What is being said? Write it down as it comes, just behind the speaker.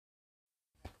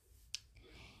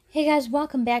Hey guys,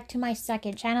 welcome back to my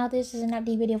second channel. This is an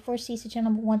update video for season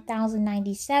channel number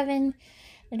 1097.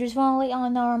 I just want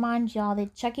to remind y'all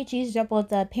that Chuck E. Cheese is up with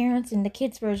the parents and the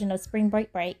kids version of Spring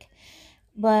Break.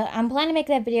 But I'm planning to make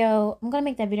that video. I'm going to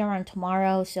make that video around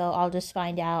tomorrow, so I'll just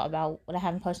find out about what I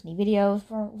haven't posted any videos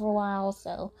for a while.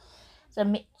 So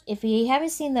if you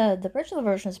haven't seen the original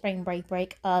version of Spring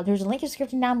Break, there's a link in the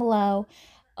description down below.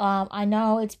 I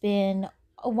know it's been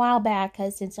a while back,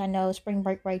 since I know Spring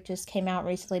Break just came out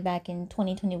recently back in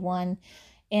 2021,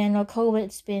 and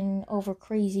COVID's been over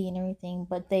crazy and everything,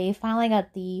 but they finally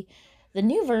got the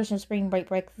new version of Spring Break,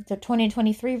 the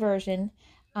 2023 version.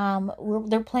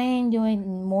 They're planning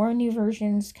doing more new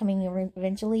versions coming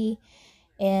eventually,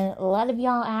 and a lot of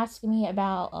y'all asking me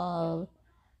about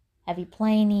have you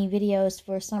played any videos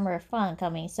for Summer of Fun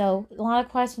coming? So a lot of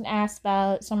questions asked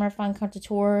about Summer of Fun Country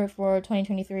Tour for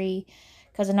 2023,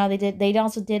 because I know they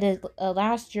also did it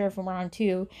last year for round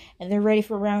 2, and they're ready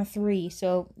for round 3.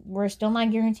 So we're still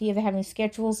not guaranteed of having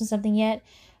schedules and something yet.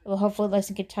 Well, hopefully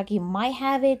Lexington, Kentucky might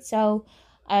have it. So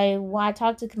I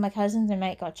talked to my cousins, I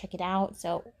might go check it out.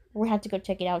 So we'll have to go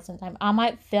check it out sometime. I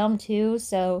might film too,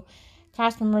 so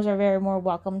cast members are very more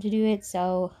welcome to do it.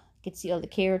 So you can see all the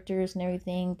characters and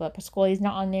everything. But Pasquale's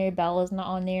not on there, Bella's not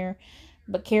on there.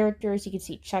 But characters, you can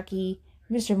see Chucky,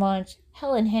 Mr. Munch,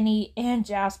 Helen Henny, and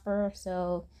Jasper.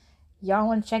 So y'all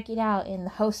want to check it out. And the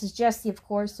host is Jessie, of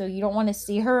course, so you don't want to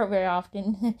see her very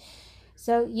often.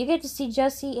 So you get to see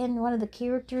Jessie in one of the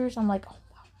characters. I'm like, oh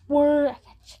my word, I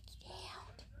gotta check it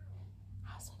out.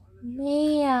 I was like,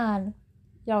 man,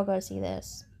 y'all gotta see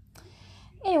this.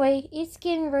 Anyway, it's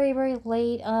getting very, very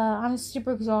late. I'm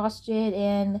super exhausted,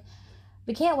 and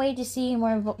we can't wait to see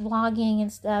more vlogging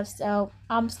and stuff. So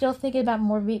I'm still thinking about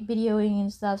more videoing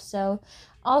and stuff. So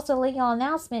also, little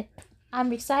announcement,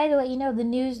 I'm excited to let you know the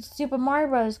new Super Mario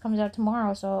Bros. Comes out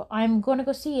tomorrow. So I'm going to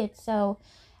go see it. So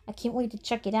I can't wait to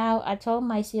check it out. I told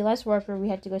my CLS worker we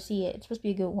had to go see it. It's supposed to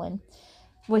be a good one.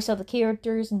 Voice all the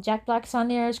characters, and Jack Black's on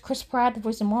there. It's Chris Pratt, the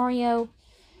voice of Mario,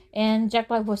 and Jack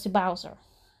Black voice of Bowser.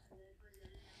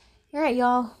 Alright,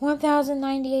 y'all.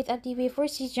 1098th FTV for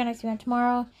season next event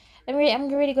tomorrow. I'm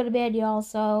ready to go to bed, y'all.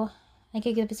 So I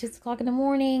can get up at 6 o'clock in the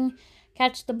morning,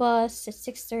 catch the bus at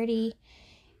 6:30.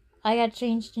 I gotta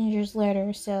change Ginger's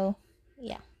letter, so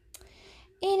yeah.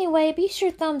 Anyway, be sure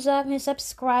to thumbs up and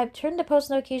subscribe. Turn the post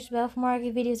notification bell for more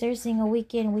videos every single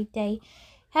weekend, weekday.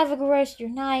 Have a good rest of your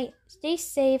night. Stay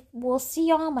safe. We'll see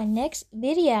y'all in my next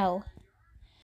video.